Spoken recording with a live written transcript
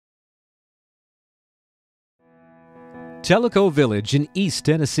Tellico Village in East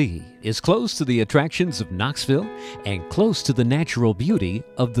Tennessee is close to the attractions of Knoxville and close to the natural beauty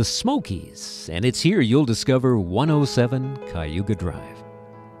of the Smokies, and it's here you'll discover 107 Cayuga Drive.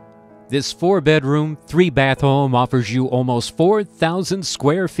 This 4-bedroom, 3-bath home offers you almost 4,000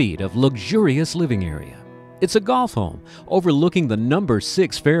 square feet of luxurious living area. It's a golf home overlooking the number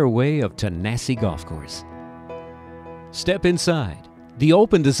 6 fairway of Tanasi Golf Course. Step inside. The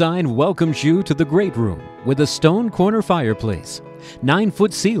open design welcomes you to the great room with a stone corner fireplace,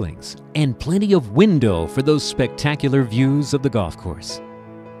 9-foot ceilings, and plenty of window for those spectacular views of the golf course.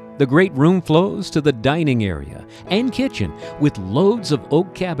 The great room flows to the dining area and kitchen with loads of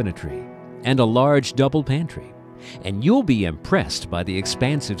oak cabinetry and a large double pantry. And you'll be impressed by the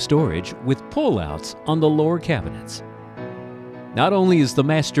expansive storage with pull-outs on the lower cabinets. Not only is the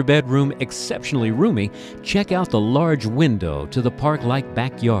master bedroom exceptionally roomy, check out the large window to the park-like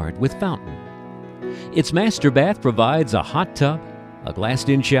backyard with fountain. Its master bath provides a hot tub, a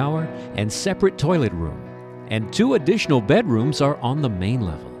glassed-in shower, and separate toilet room, and 2 additional bedrooms are on the main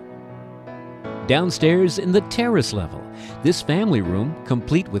level. Downstairs in the terrace level, this family room,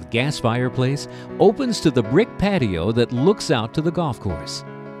 complete with gas fireplace, opens to the brick patio that looks out to the golf course.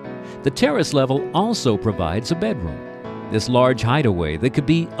 The terrace level also provides a bedroom, this large hideaway that could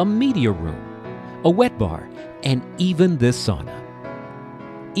be a media room, a wet bar, and even this sauna.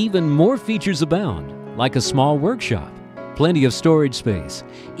 Even more features abound, like a small workshop, plenty of storage space,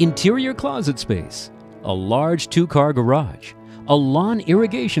 interior closet space, a large 2-car garage, a lawn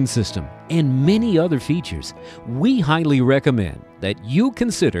irrigation system, and many other features. We highly recommend that you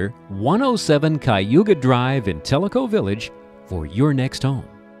consider 107 Cayuga Drive in Tellico Village for your next home.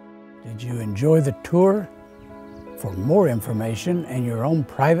 Did you enjoy the tour? For more information and your own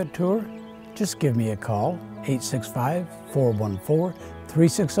private tour, just give me a call,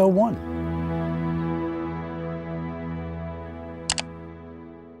 865-414-3601.